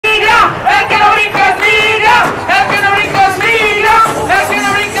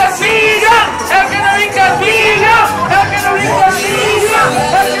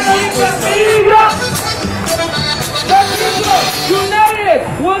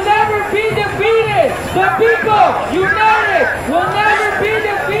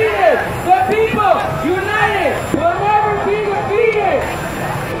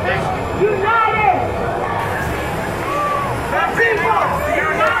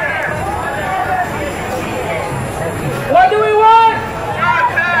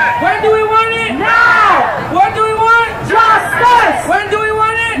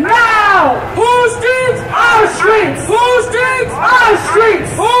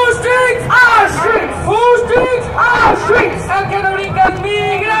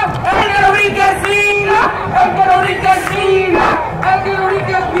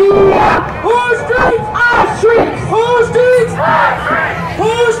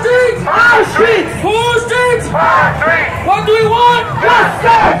streets! Full streets! Streets! What do we want?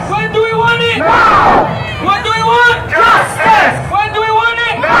 Justice! When do we want it? Now! What do we want? Justice! When do we want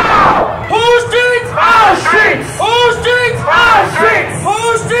it? Now!